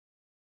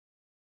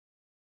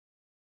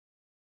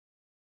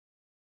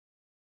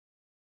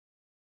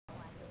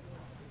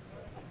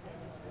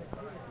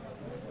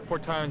4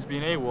 times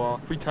being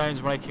AWOL. 3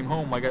 times when I came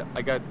home, I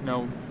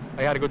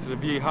had to go to the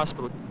VA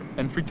hospital.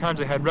 And 3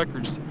 times I had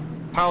records,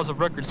 piles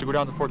of records to go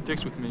down to Fort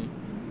Dix with me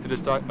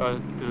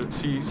to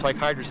see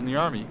psychiatrists in the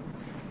Army.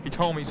 He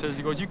told me,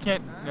 he goes, you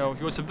can't, he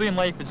goes, civilian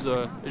life is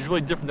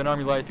really different than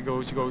Army life. He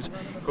goes,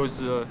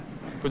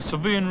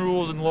 civilian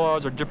rules and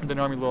laws are different than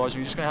Army laws.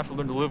 You're just gonna have to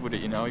learn to live with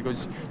it, He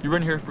goes, you're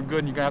in here for good,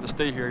 and you're gonna have to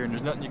stay here, and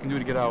there's nothing you can do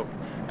to get out.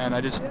 And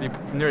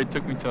from there, they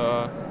took me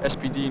to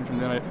SPD, and from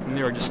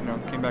there, I just,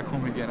 came back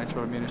home again. That's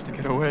how I managed to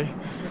get away.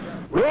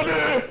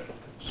 Ready,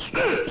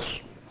 six.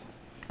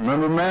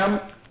 Remember, ma'am,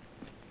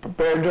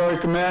 preparatory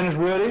command is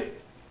ready.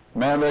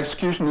 Command of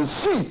execution is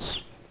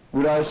seats.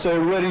 Would I say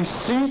ready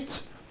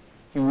seats?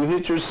 You will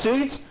hit your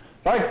seats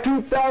like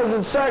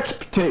 2,000 sacks of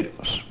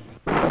potatoes.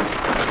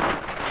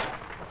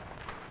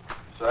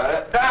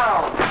 Set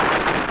down.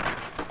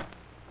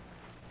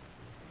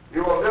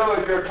 You will do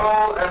as you're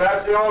told, and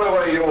that's the only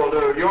way you will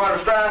do. You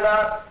understand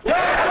that?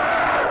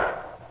 Yes!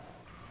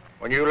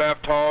 When you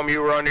left home,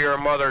 you were under your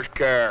mother's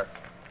care.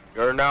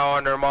 You're now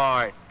under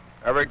mine.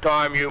 Every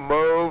time you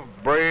move,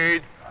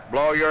 breathe,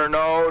 blow your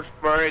nose,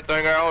 or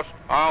anything else,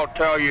 I'll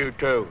tell you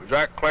to. Is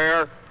that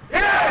clear?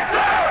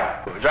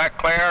 Yes, sir! Is that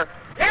clear?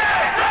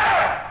 Yes,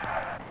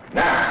 sir!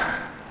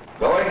 Now,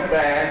 going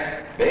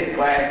fast, big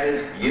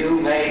classes,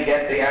 you may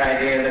get the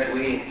idea that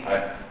we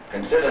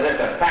consider this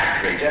a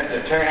factory just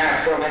to turn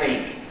out so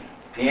many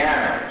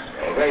pianos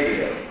or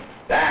radios.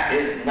 That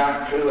is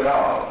not true at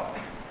all.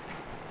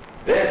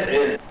 This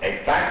is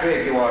a factory,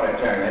 if you want to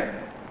term it,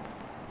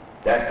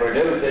 that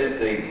produces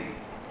the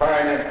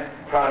finest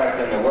product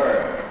in the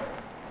world.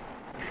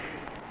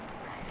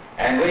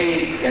 And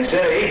we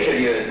consider each of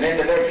you as an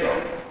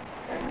individual.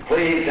 And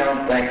please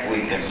don't think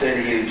we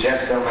consider you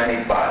just so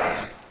many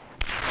bodies.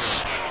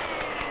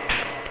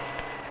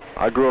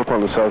 I grew up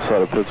on the south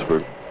side of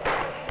Pittsburgh.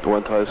 I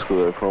went to high school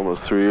there for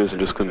almost 3 years and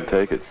just couldn't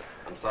take it.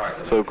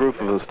 So a group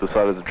of us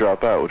decided to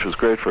drop out, which was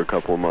great for a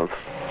couple of months.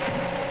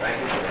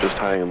 Just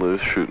hanging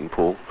loose, shooting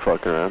pool,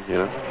 fucking around, Do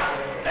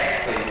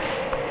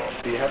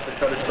you have to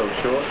cut it so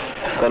short?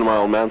 Then my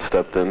old man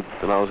stepped in,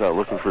 and I was out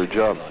looking for a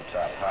job.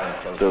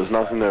 There was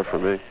nothing there for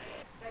me.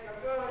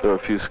 There were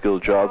a few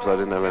skilled jobs I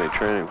didn't have any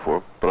training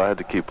for, but I had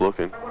to keep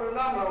looking. Put a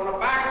number on the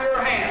back of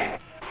your hand.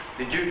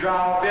 Did you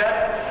draw off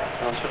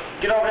yet? No, sir.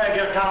 Get over there and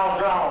get a towel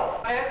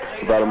draw.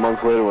 About a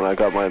month later, when I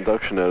got my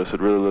induction notice, it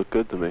really looked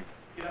good to me.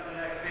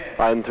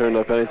 I hadn't turned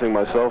up anything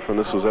myself, and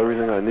this was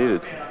everything I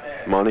needed.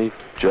 Money,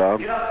 job,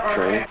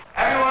 training.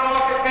 Everyone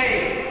look at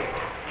me.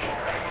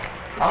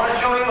 I want to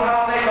show you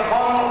how they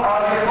perform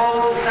or you're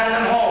supposed to send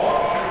them home.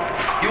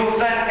 You will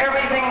send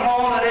everything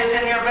home that is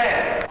in your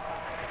bed.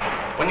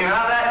 When you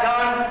have that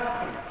done,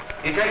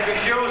 you take your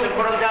shoes and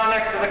put them down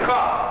next to the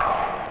cot.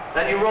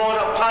 Then you roll it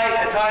up tight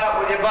and tie it up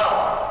with your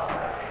belt.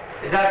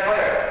 Is that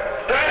clear?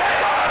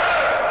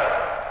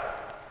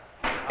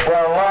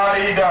 Well,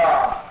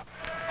 la-di-da.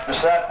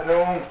 This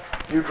afternoon,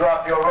 you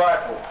dropped your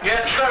rifle.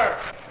 Yes, sir.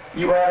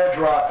 You had to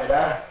drop it,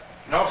 huh?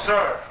 No,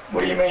 sir.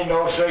 What do you mean,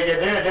 no, sir? You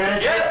did,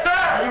 didn't you? Yes, sir.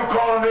 Are you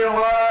calling me a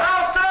liar?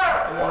 No,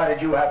 sir. Why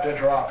did you have to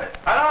drop it?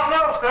 I don't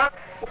know, sir.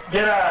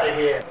 Get out of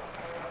here.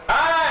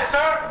 Aye,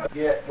 sir.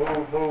 Get,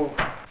 move.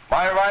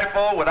 My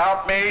rifle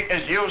without me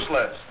is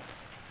useless.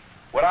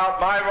 Without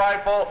my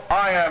rifle,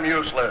 I am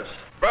useless.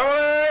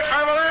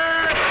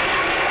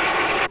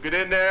 Get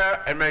in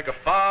there and make a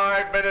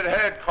 5-minute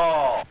head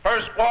call.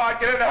 First squad,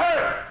 get in the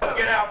head.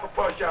 Get out for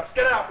push-ups.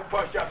 Get out for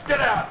push-ups.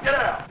 Get out.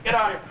 Get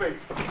on your feet.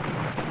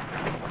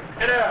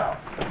 Get out.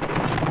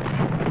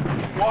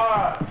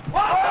 One.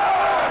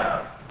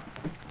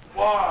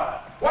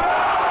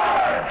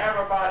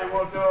 Everybody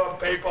will do them,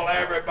 people.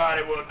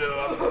 Everybody will do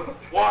them.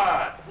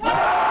 One.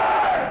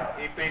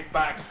 Keep his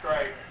back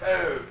straight.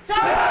 Two.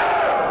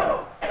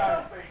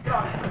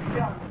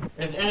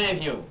 If any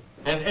of you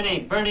have any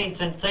burning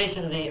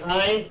sensation in the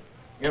eyes,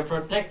 your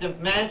protective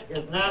mask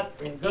is not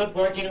in good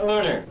working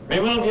order.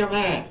 Remove your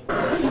mask.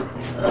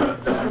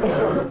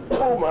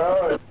 Oh, my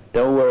eyes.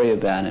 Don't worry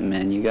about it,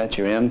 man. You got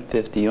your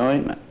M50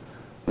 ointment,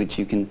 which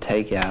you can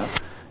take out,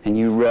 and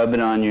you rub it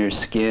on your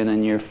skin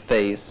and your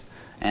face,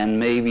 and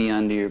maybe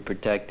under your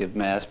protective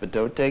mask, but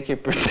don't take your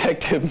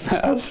protective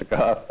mask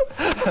off.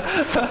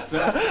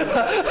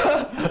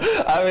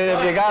 I mean,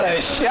 if you got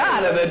a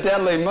shot of the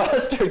deadly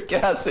mustard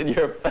gas in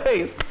your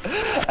face,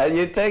 and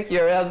you take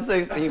your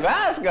M60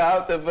 mask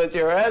off to put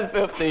your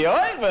M50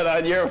 ointment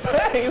on your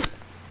face,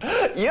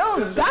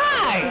 you'll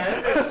die!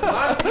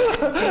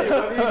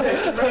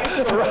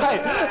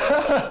 Right.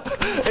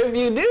 If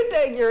you do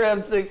take your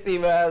M60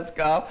 mask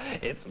off,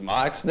 it's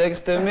marks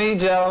next to me,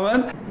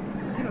 gentlemen.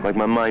 Like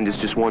my mind is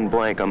just one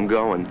blank, I'm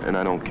going, and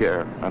I don't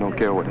care. I don't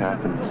care what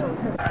happens.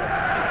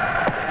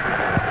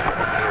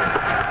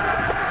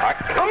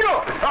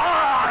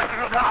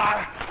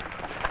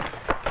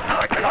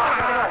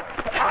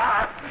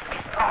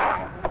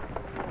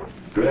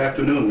 Good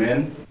afternoon,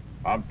 men.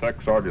 I'm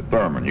Tech Sergeant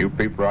Thurman. You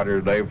people are out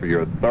here today for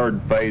your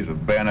 3rd phase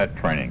of bayonet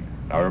training.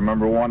 Now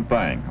remember one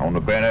thing. On the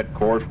bayonet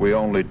course, we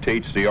only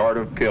teach the art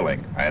of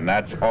killing, and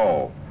that's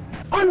all.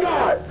 On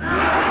guard!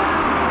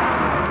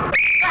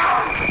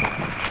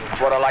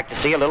 what I like to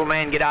see, a little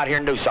man get out here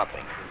and do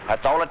something.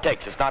 That's all it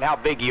takes. It's not how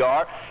big you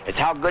are, it's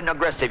how good and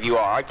aggressive you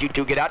are. All right, you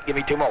two get out, give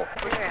me 2 more.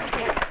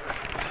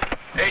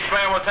 Each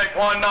man will take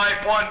 1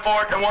 knife, 1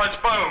 fork, and 1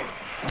 spoon.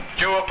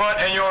 You will put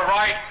in your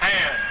right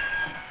hand.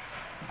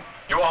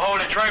 You will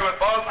hold a tray with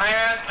both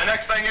hands. The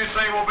next thing you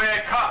see will be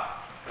a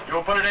cup. You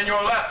will put it in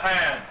your left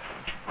hand.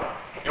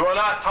 You will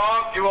not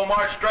talk. You will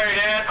march straight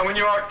in, and when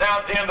you are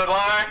down at the end of the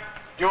line,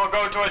 you will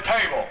go to a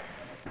table.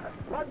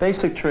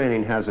 Basic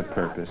training has a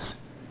purpose.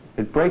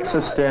 It breaks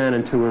us down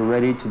until we're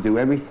ready to do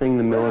everything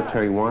the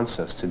military wants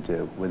us to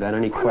do, without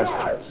any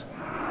questions.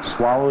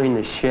 Swallowing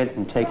the shit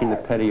and taking the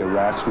petty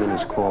harassment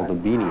is called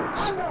obedience.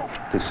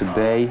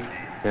 Disobey,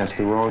 ask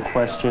the wrong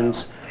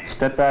questions,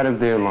 step out of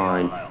their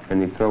line,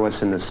 and they throw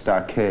us in the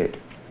stockade.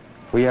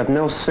 We have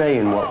no say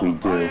in what we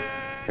do,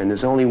 and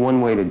there's only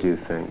one way to do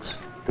things,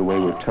 the way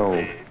we're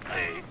told.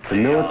 The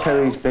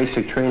military's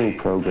basic training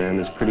program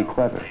is pretty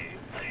clever.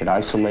 It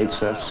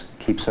isolates us,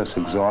 keeps us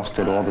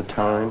exhausted all the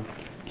time,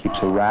 keeps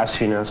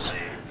harassing us,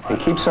 and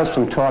keeps us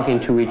from talking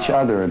to each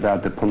other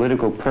about the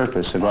political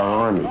purpose of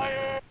our army.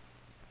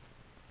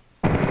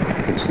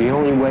 It's the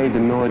only way the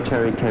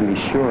military can be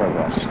sure of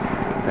us,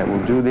 that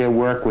we'll do their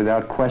work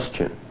without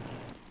question.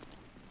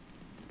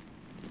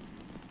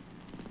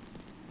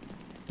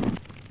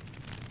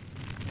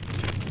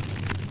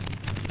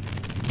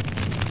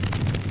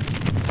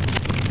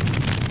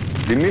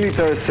 The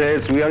military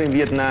says we are in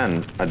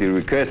Vietnam at the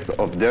request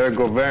of their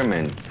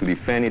government to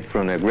defend it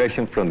from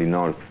aggression from the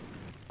north.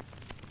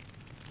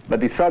 But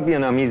the South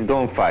Vietnamese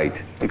don't fight,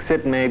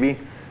 except maybe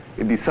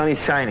if the sun is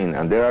shining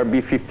and there are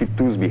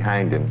B-52s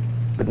behind them.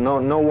 But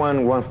no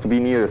one wants to be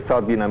near a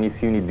South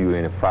Vietnamese unit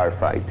during a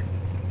firefight.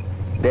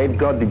 They've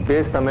got the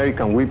best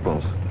American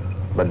weapons,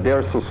 but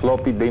they're so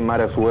sloppy they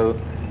might as well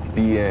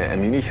be a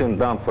ammunition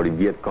dump for the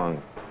Viet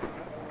Cong.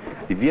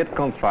 The Viet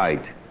Cong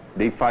fight,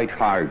 they fight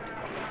hard.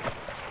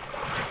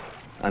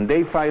 And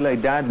they fight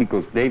like that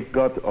because they've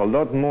got a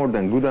lot more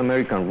than good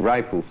American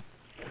rifles,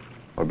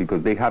 or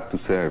because they have to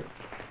serve.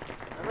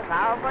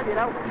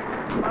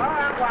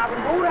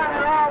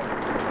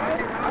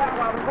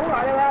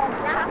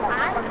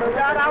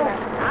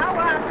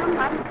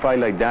 Fight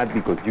like that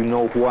because you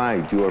know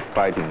why you are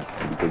fighting,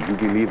 because you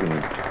believe in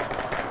it.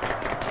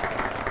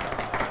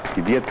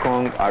 The Viet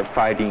Cong are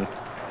fighting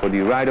for the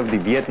right of the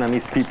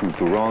Vietnamese people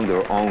to run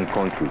their own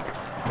country.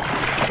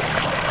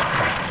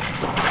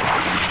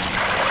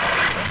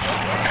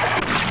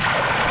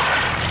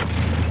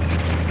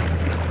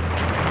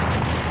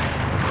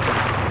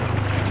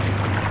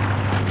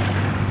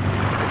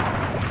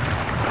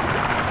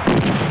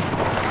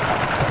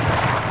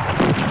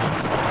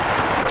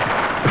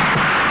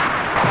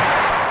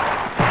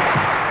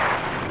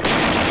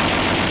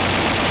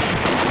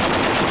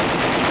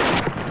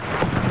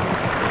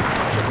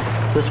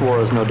 This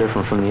war is no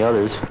different from the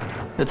others.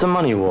 It's a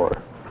money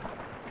war.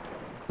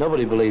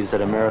 Nobody believes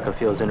that America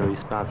feels any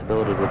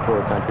responsibility to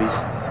poor countries.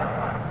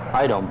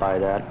 I don't buy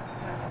that.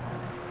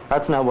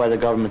 That's not why the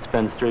government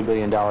spends $3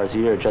 billion a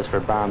year just for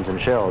bombs and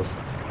shells.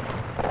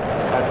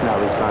 That's not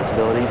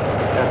responsibility.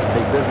 That's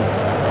big business.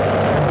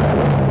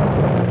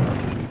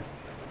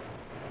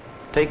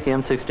 Take the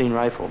M16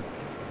 rifle.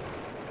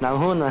 Now,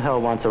 who in the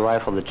hell wants a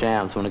rifle that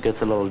jams when it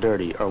gets a little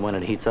dirty or when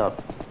it heats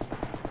up?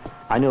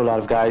 I knew a lot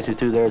of guys who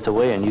threw theirs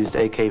away and used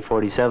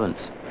AK-47s.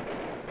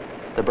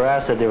 The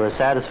brass said they were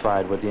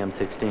satisfied with the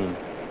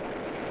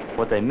M16.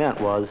 What they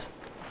meant was,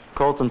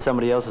 Colt and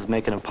somebody else is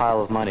making a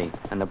pile of money,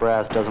 and the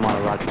brass doesn't want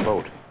to rock the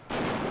boat.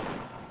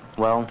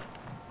 Well,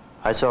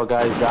 I saw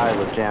guys die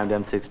with jammed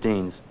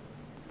M16s,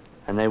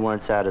 and they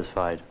weren't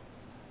satisfied.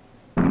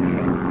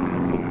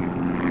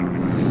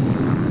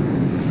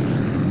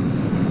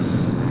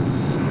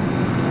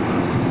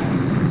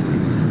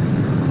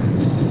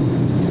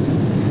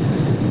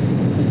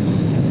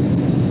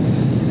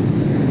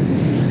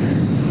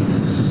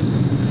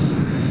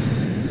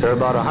 There are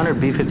about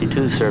 100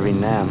 B-52s serving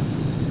Nam,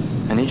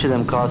 and each of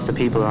them costs the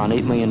people around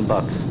 $8 million.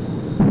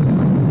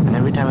 And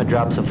every time it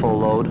drops a full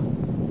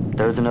load,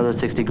 there's another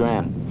 60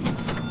 grand.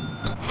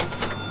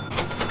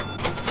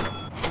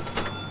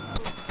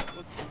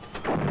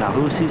 Now,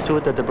 who sees to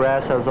it that the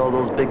brass has all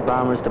those big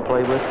bombers to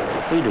play with?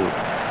 We do.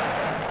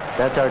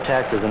 That's our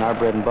taxes and our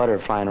bread and butter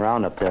flying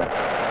around up there.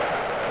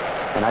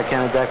 And I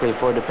can't exactly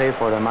afford to pay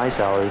for it on my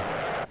salary.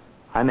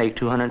 I make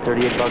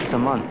 $238 a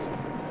month,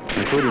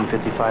 including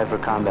 $55 for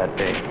combat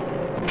pay.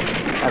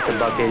 That's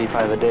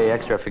 $1.85 a day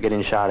extra for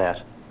getting shot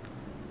at.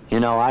 You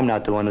know, I'm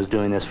not the one who's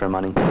doing this for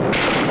money.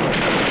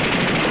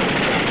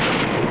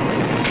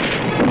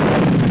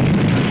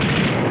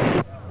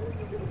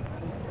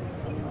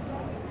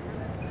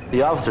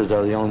 The officers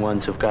are the only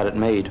ones who've got it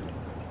made.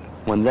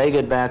 When they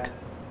get back,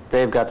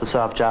 they've got the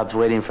soft jobs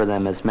waiting for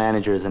them as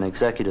managers and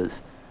executives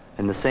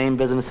in the same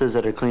businesses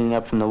that are cleaning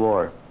up from the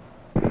war.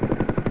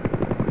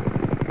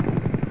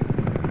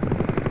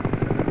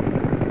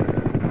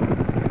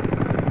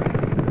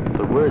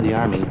 We're the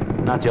Army,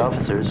 not the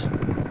officers.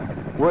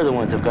 We're the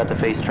ones who've got to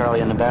face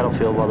Charlie on the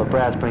battlefield while the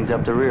brass brings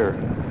up the rear.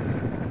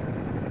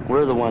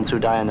 We're the ones who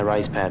die in the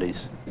rice paddies.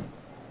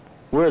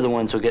 We're the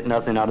ones who get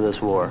nothing out of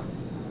this war,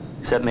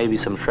 except maybe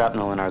some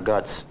shrapnel in our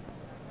guts.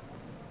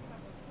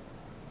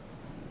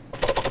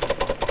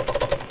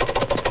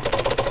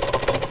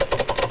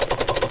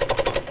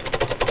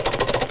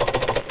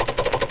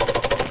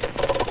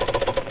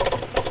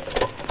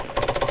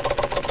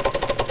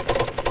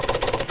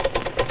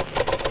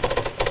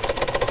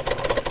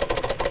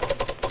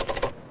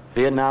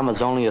 Vietnam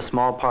is only a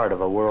small part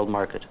of a world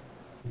market.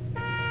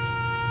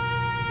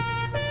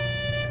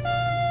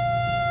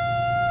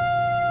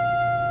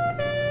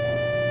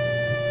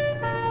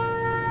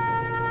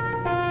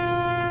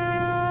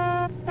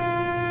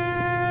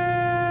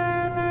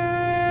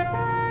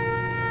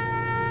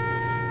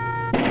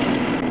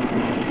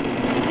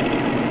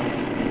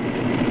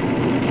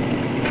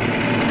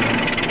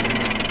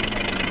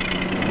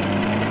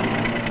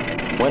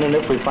 When and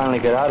if we finally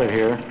get out of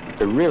here,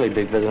 the really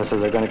big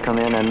businesses are going to come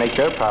in and make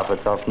their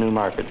profits off new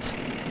markets,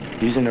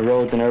 using the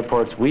roads and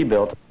airports we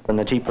built and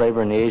the cheap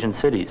labor in the Asian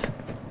cities,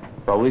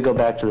 while we go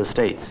back to the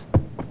States.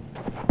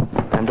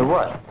 And to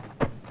what?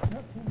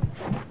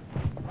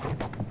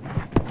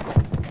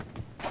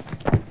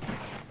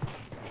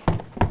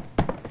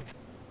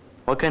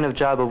 What kind of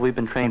job have we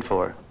been trained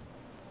for?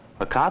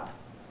 A cop?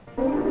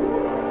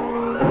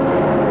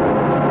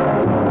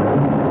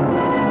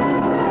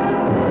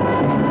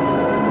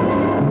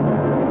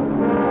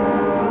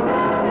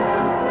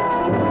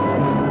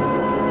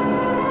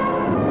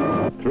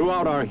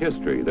 Throughout our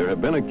history, there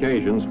have been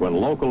occasions when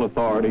local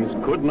authorities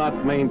could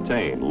not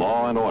maintain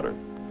law and order,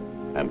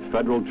 and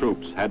federal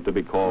troops had to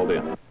be called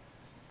in.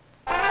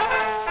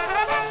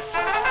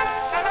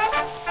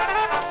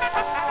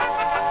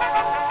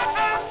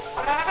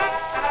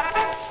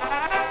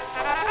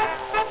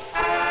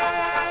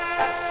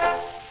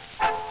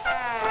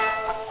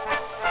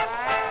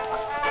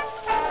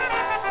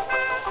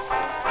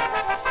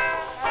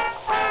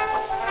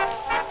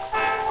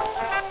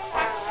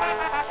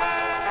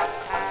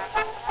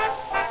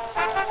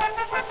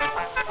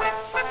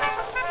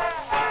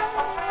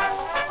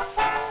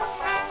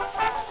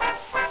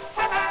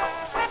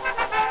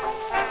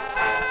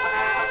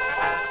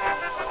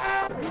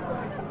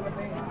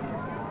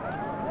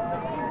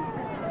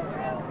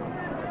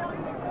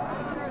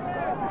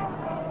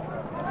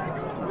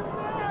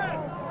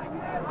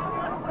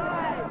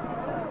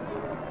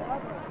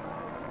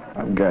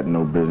 I've got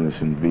no business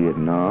in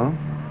Vietnam,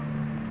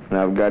 and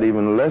I've got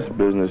even less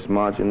business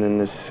marching in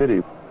this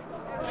city.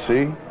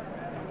 See,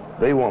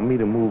 they want me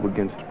to move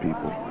against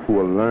people who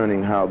are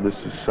learning how this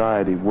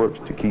society works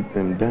to keep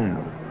them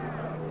down.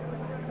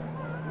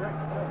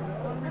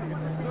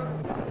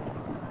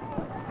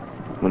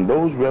 When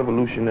those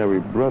revolutionary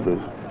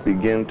brothers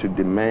begin to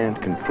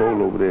demand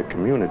control over their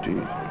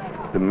communities,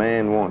 the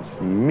man wants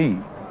me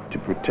to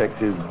protect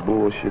his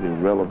bullshit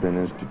irrelevant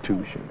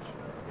institutions.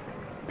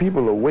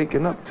 People are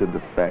waking up to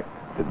the fact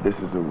that this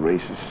is a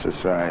racist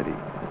society,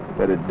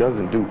 that it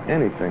doesn't do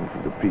anything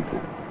for the people,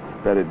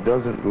 that it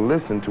doesn't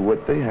listen to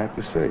what they have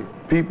to say.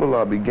 People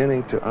are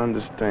beginning to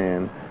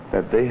understand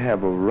that they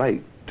have a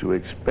right to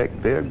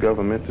expect their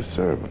government to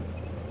serve them.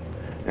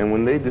 And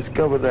when they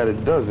discover that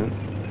it doesn't,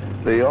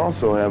 they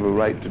also have a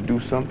right to do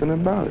something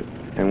about it.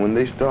 And when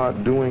they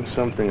start doing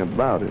something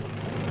about it,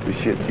 the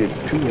shit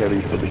gets too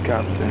heavy for the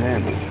cops to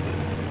handle.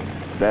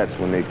 That's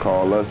when they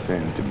call us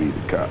in to be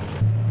the cops,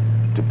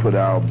 to put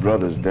our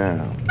brothers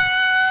down.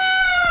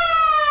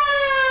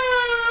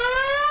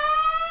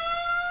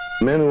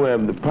 Men who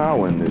have the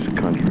power in this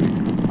country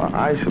are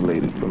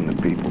isolated from the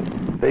people.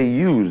 They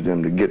use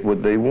them to get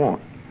what they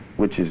want,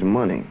 which is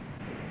money.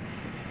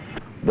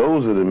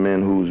 Those are the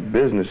men whose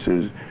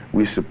businesses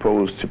we're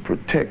supposed to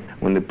protect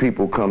when the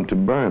people come to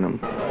burn them.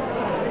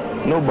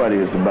 Nobody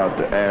is about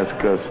to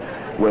ask us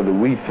whether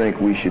we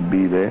think we should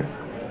be there.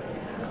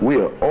 We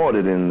are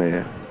ordered in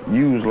there,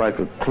 used like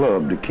a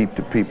club to keep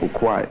the people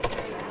quiet.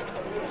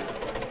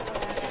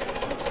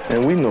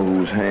 And we know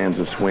whose hands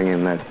are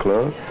swinging that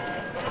club.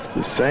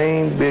 The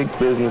same big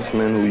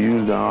businessmen who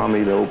use the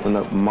army to open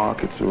up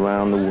markets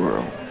around the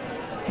world.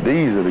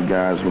 These are the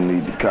guys who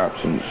need the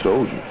cops and the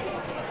soldiers.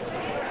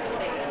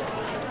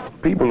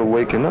 People are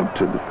waking up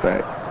to the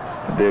fact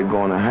that they're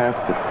going to have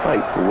to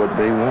fight for what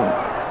they want.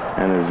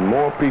 And as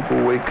more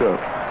people wake up,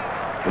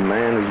 the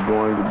man is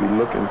going to be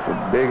looking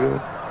for bigger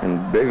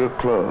and bigger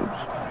clubs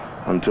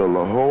until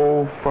the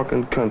whole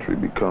fucking country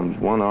becomes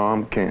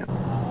one-armed camp.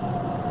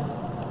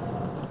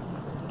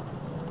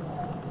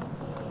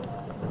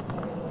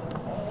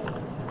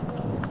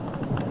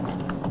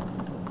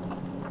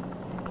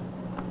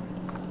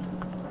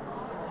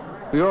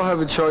 We all have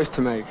a choice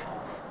to make.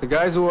 The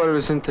guys who order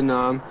us into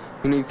Nam,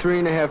 who need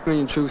 3.5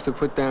 million troops to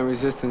put down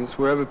resistance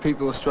wherever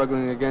people are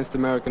struggling against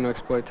American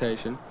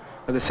exploitation,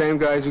 are the same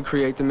guys who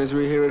create the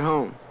misery here at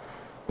home.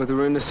 Whether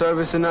we're in the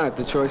service or not,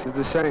 the choice is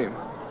the same.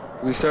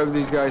 Do we serve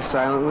these guys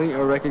silently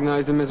or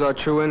recognize them as our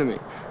true enemy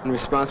and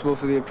responsible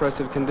for the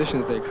oppressive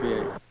conditions they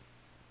create?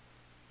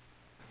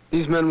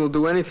 These men will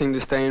do anything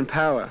to stay in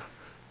power.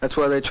 That's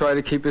why they try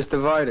to keep us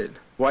divided.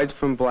 Whites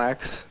from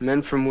blacks,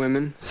 men from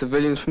women,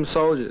 civilians from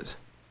soldiers.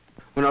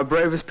 When our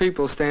bravest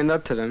people stand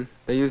up to them,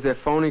 they use their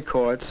phony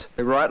courts,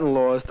 their rotten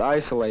laws to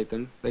isolate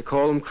them, they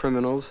call them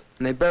criminals,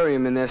 and they bury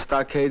them in their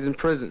stockades and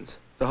prisons.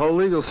 The whole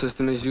legal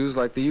system is used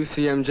like the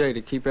UCMJ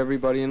to keep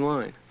everybody in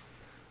line.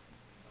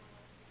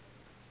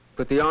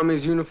 But the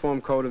Army's Uniform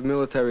Code of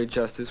Military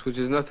Justice, which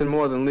is nothing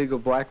more than legal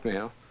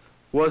blackmail,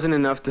 wasn't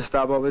enough to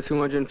stop over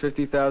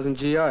 250,000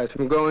 G.I.s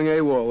from going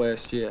AWOL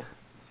last year.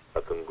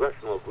 A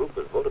congressional group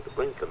has voted to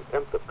bring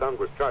contempt of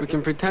Congress charges. We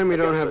can pretend we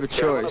don't have a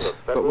choice,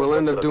 but we'll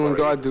end up doing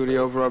guard duty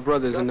over our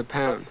brothers in the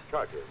pound.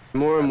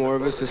 More and more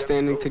of us are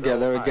standing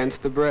together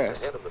against the brass.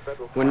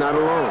 We're not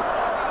alone.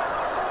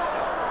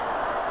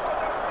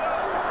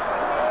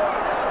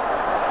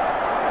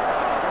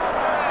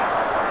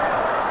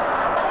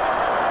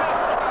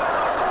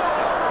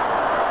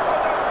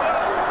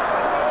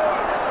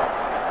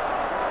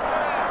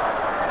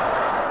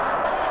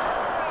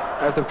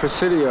 At the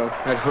Presidio,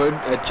 at Hood,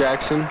 at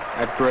Jackson,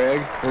 at Bragg,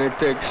 and at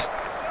Dix,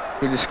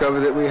 we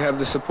discovered that we have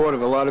the support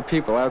of a lot of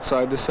people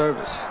outside the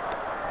service.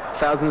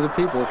 Thousands of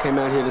people came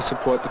out here to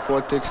support the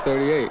Fort Dix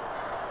 38,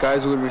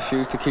 guys who would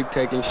refuse to keep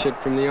taking shit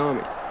from the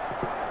Army.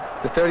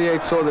 The 38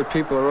 saw that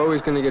people are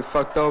always going to get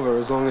fucked over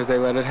as long as they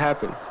let it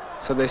happen,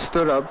 so they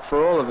stood up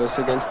for all of us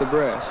against the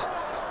brass.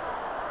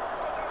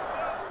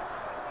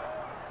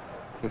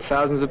 And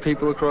thousands of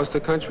people across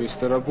the country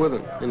stood up with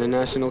them in a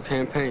national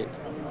campaign.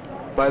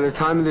 By the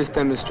time of this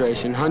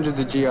demonstration, hundreds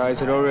of G.I.s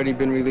had already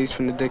been released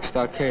from the Dix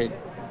stockade.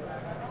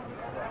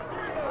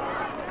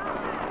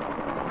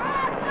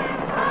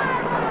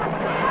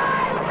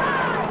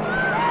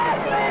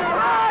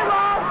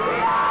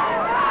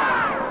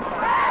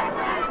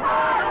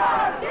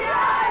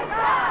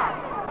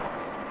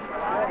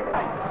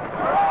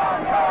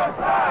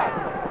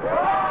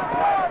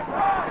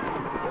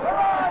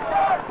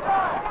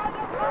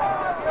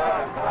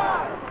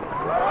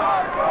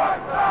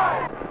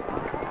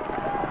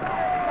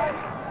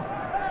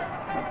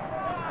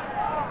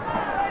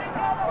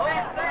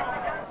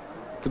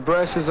 The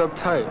brass is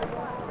uptight.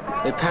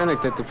 They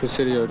panicked at the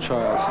Presidio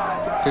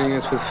trials, hitting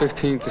us with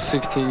 15 to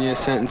 16-year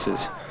sentences.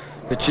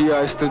 The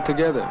G.I. stood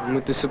together, and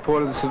with the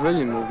support of the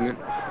civilian movement,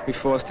 we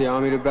forced the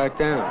Army to back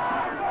down.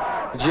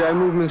 The G.I.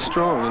 movement's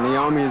strong, and the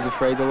Army is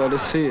afraid to let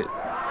us see it.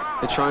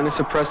 They're trying to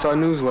suppress our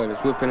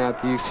newsletters, whipping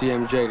out the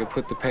UCMJ to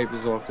put the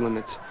papers off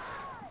limits.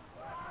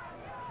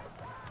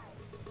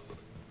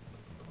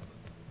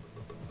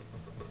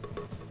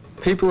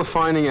 People are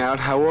finding out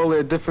how all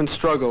their different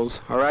struggles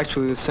are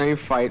actually the same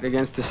fight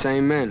against the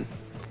same men.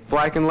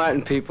 Black and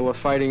Latin people are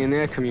fighting in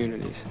their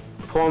communities.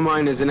 Poor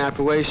miners in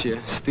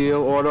Appalachia,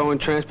 steel, auto, and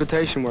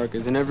transportation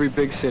workers in every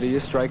big city are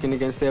striking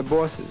against their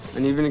bosses,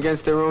 and even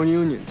against their own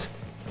unions.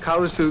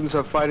 College students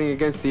are fighting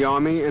against the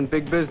Army and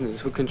big business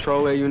who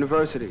control their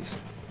universities.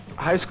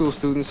 High school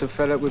students are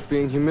fed up with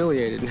being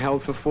humiliated and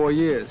held for 4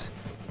 years.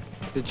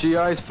 The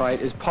G.I.s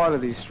fight is part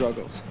of these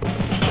struggles.